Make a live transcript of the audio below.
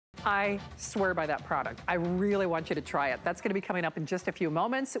I swear by that product. I really want you to try it. That's gonna be coming up in just a few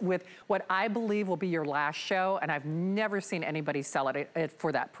moments with what I believe will be your last show, and I've never seen anybody sell it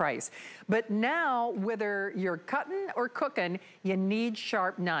for that price. But now, whether you're cutting or cooking, you need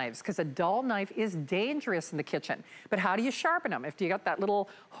sharp knives, because a dull knife is dangerous in the kitchen. But how do you sharpen them? If you got that little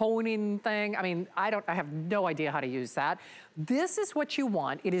honing thing, I mean, I have no idea how to use that. This is what you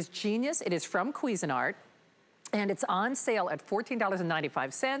want. It is genius. It is from Cuisinart. And it's on sale at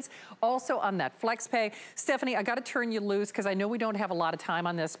 $14.95, also on that FlexPay. Stephanie, I gotta turn you loose because I know we don't have a lot of time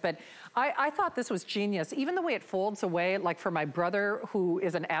on this, but I thought this was genius. Even the way it folds away, like for my brother who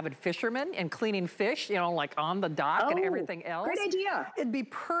is an avid fisherman and cleaning fish, you know, like on the dock and everything else. Great idea. It'd be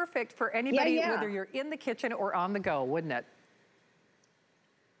perfect for anybody, whether you're in the kitchen or on the go, wouldn't it?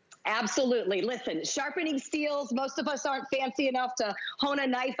 Absolutely. Listen, sharpening steels, most of us aren't fancy enough to hone a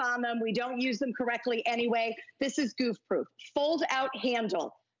knife on them. We don't use them correctly anyway. This is goof proof. Fold out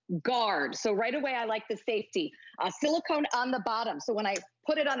handle, guard. So right away, I like the safety. Silicone on the bottom. So when I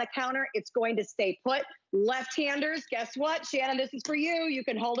put it on the counter, it's going to stay put. Left-handers, guess what? Shannon, this is for you. You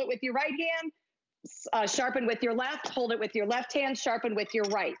can hold it with your right hand, sharpen with your left, hold it with your left hand, sharpen with your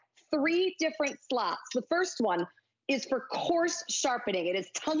right. 3 different slots. The first one is for coarse sharpening. It is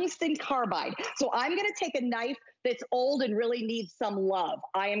tungsten carbide. So I'm gonna take a knife that's old and really needs some love.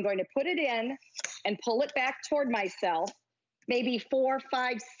 I am going to put it in and pull it back toward myself, maybe 4,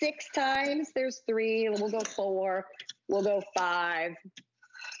 5, 6 times. There's 3, we'll go 4, we'll go 5,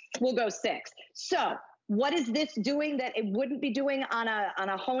 we'll go 6. So what is this doing that it wouldn't be doing on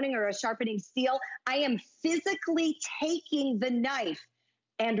a honing or a sharpening steel? I am physically taking the knife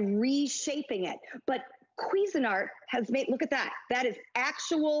and reshaping it. But Cuisinart has made, look at that. That is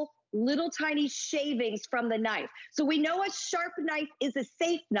actual little tiny shavings from the knife. So we know a sharp knife is a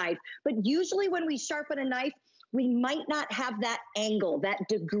safe knife, but usually when we sharpen a knife, we might not have that angle, that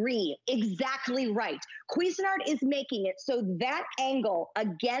degree exactly right. Cuisinart is making it so that angle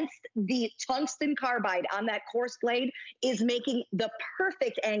against the tungsten carbide on that coarse blade is making the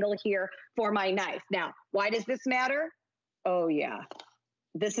perfect angle here for my knife. Now, why does this matter? Oh yeah.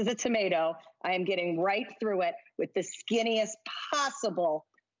 This is a tomato. I am getting right through it with the skinniest possible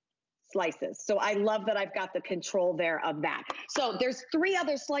slices. So I love that I've got the control there of that. So there's 3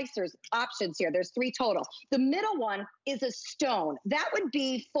 other slicers options here. There's 3 total. The middle one is a stone. That would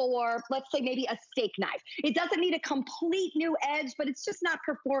be for, let's say, maybe a steak knife. It doesn't need a complete new edge, but it's just not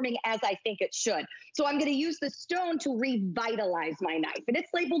performing as I think it should. So I'm going to use the stone to revitalize my knife. And it's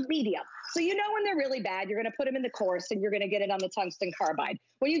labeled medium. So you know when they're really bad, you're going to put them in the coarse and you're going to get it on the tungsten carbide.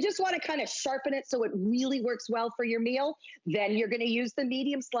 When you just want to kind of sharpen it so it really works well for your meal, then you're going to use the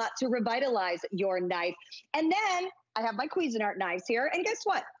medium slot to revitalize your knife. And then I have my Cuisinart knives here. And guess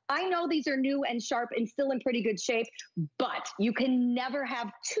what? I know these are new and sharp and still in pretty good shape, but you can never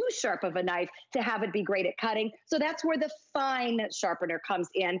have too sharp of a knife to have it be great at cutting. So that's where the fine sharpener comes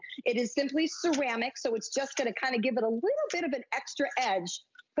in. It is simply ceramic, so it's just going to kind of give it a little bit of an extra edge.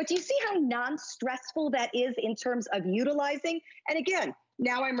 But do you see how non-stressful that is in terms of utilizing? And again,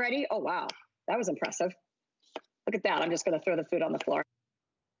 now I'm ready. Oh, wow. That was impressive. Look at that. I'm just going to throw the food on the floor.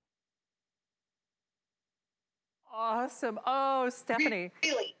 Awesome. Oh, Stephanie.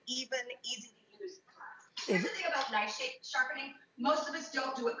 Really even, easy to use. Here's the thing about knife sharpening. Most of us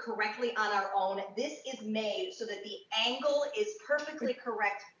don't do it correctly on our own. This is made so that the angle is perfectly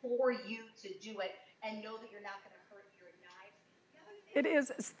correct for you to do it and know that you're not going to hurt your knife. It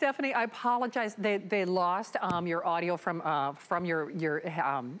is. Stephanie, I apologize. They lost your audio from your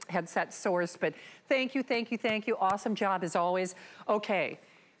headset source, but thank you, thank you, thank you. Awesome job as always. Okay.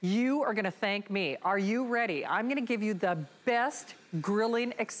 You are gonna thank me. Are you ready? I'm gonna give you the best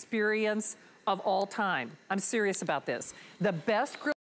grilling experience of all time. I'm serious about this. The best grilling